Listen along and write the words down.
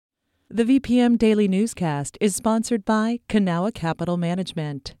The VPM Daily Newscast is sponsored by Kanawha Capital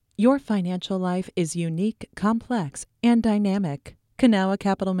Management. Your financial life is unique, complex, and dynamic. Kanawha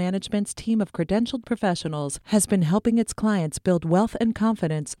Capital Management's team of credentialed professionals has been helping its clients build wealth and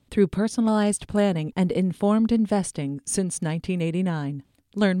confidence through personalized planning and informed investing since 1989.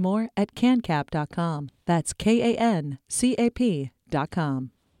 Learn more at cancap.com. That's KANCAP.com.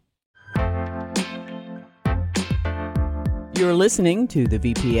 You're listening to the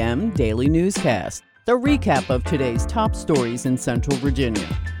VPM Daily Newscast, the recap of today's top stories in Central Virginia.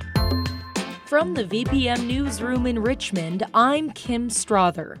 From the VPM Newsroom in Richmond, I'm Kim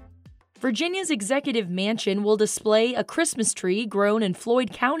Strother. Virginia's executive mansion will display a Christmas tree grown in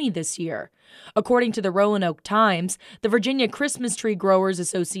Floyd County this year. According to the Roanoke Times, the Virginia Christmas Tree Growers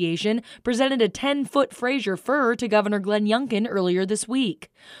Association presented a 10-foot Fraser fir to Governor Glenn Youngkin earlier this week.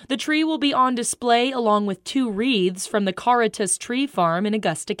 The tree will be on display along with 2 wreaths from the Caritas Tree Farm in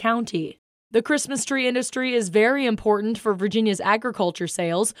Augusta County. The Christmas tree industry is very important for Virginia's agriculture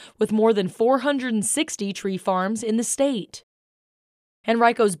sales, with more than 460 tree farms in the state.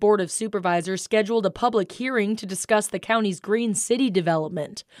 Henrico's Board of Supervisors scheduled a public hearing to discuss the county's Green City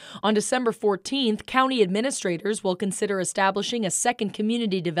development. On December 14th, county administrators will consider establishing a second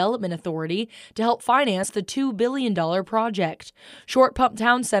community development authority to help finance the $2 billion project. Short Pump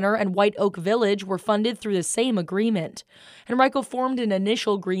Town Center and White Oak Village were funded through the same agreement. Henrico formed an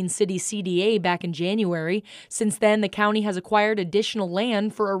initial Green City CDA back in January. Since then, the county has acquired additional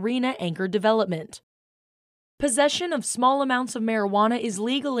land for arena-anchor development. Possession of small amounts of marijuana is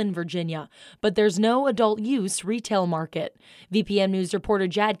legal in Virginia, but there's no adult use retail market. VPM News reporter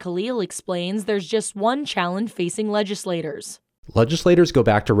Jad Khalil explains there's just one challenge facing legislators. Legislators go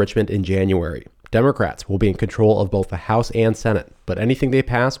back to Richmond in January. Democrats will be in control of both the House and Senate, but anything they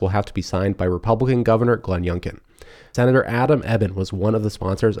pass will have to be signed by Republican Governor Glenn Youngkin. Senator Adam Ebbin was one of the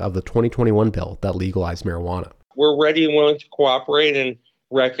sponsors of the 2021 bill that legalized marijuana. We're ready and willing to cooperate and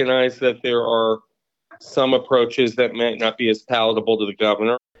recognize that there are some approaches that might not be as palatable to the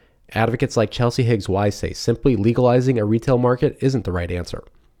governor. Advocates like Chelsea Higgs-Wise say simply legalizing a retail market isn't the right answer.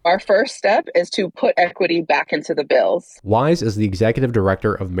 Our first step is to put equity back into the bills. Wise is the executive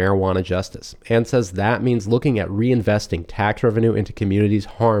director of Marijuana Justice and says that means looking at reinvesting tax revenue into communities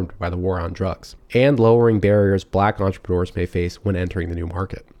harmed by the war on drugs and lowering barriers Black entrepreneurs may face when entering the new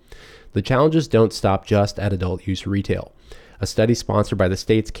market. The challenges don't stop just at adult use retail. A study sponsored by the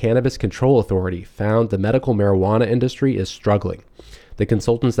state's Cannabis Control Authority found the medical marijuana industry is struggling. The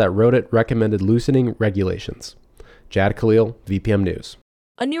consultants that wrote it recommended loosening regulations. Jad Khalil, VPM News.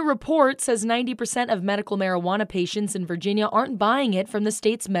 A new report says 90% of medical marijuana patients in Virginia aren't buying it from the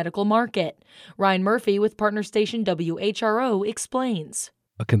state's medical market. Ryan Murphy with partner station WHRO explains.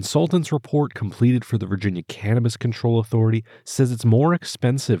 A consultant's report completed for the Virginia Cannabis Control Authority says it's more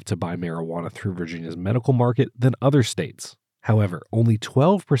expensive to buy marijuana through Virginia's medical market than other states. However, only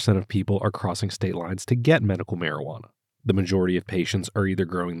 12% of people are crossing state lines to get medical marijuana. The majority of patients are either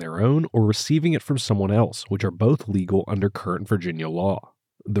growing their own or receiving it from someone else, which are both legal under current Virginia law.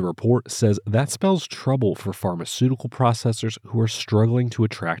 The report says that spells trouble for pharmaceutical processors who are struggling to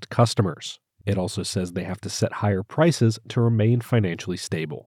attract customers. It also says they have to set higher prices to remain financially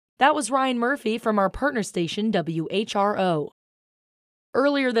stable. That was Ryan Murphy from our partner station WHRO.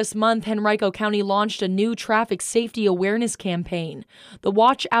 Earlier this month, Henrico County launched a new traffic safety awareness campaign. The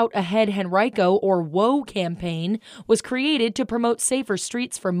Watch Out Ahead Henrico, or WOA campaign, was created to promote safer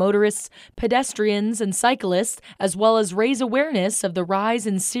streets for motorists, pedestrians, and cyclists, as well as raise awareness of the rise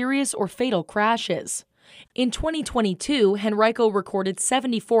in serious or fatal crashes. In 2022, Henrico recorded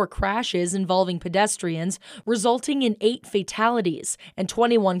 74 crashes involving pedestrians, resulting in 8 fatalities, and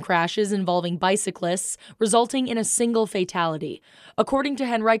 21 crashes involving bicyclists, resulting in a single fatality. According to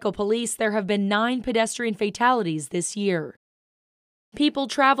Henrico Police, there have been 9 pedestrian fatalities this year. People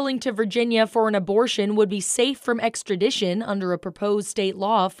traveling to Virginia for an abortion would be safe from extradition under a proposed state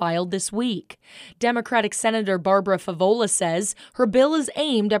law filed this week. Democratic Senator Barbara Favola says her bill is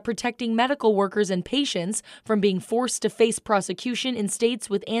aimed at protecting medical workers and patients from being forced to face prosecution in states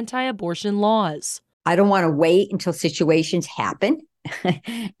with anti-abortion laws. I don't want to wait until situations happen.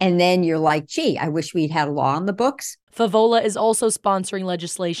 And then you're like, gee, I wish we'd had a law on the books. Favola is also sponsoring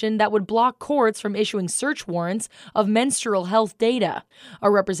legislation that would block courts from issuing search warrants of menstrual health data. A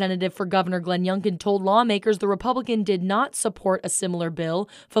representative for Governor Glenn Youngkin told lawmakers the Republican did not support a similar bill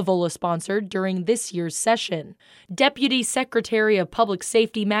Favola sponsored during this year's session. Deputy Secretary of Public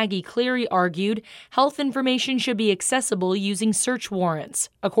Safety Maggie Cleary argued health information should be accessible using search warrants,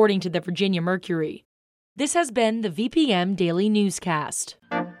 according to the Virginia Mercury. This has been the VPM Daily Newscast.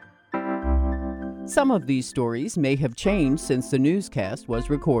 Some of these stories may have changed since the newscast was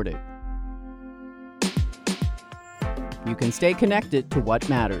recorded. You can stay connected to what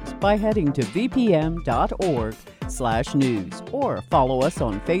matters by heading to vpm.org/news or follow us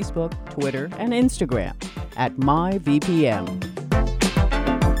on Facebook, Twitter, and Instagram at MyVPM.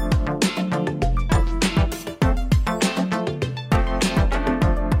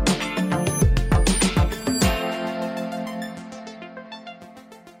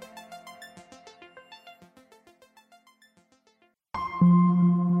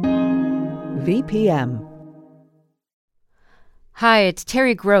 VPM. Hi, it's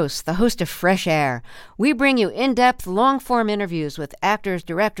Terry Gross, the host of Fresh Air. We bring you in-depth, long-form interviews with actors,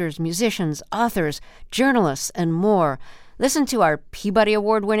 directors, musicians, authors, journalists, and more. Listen to our Peabody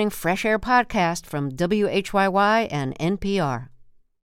Award-winning Fresh Air podcast from WHYY and NPR.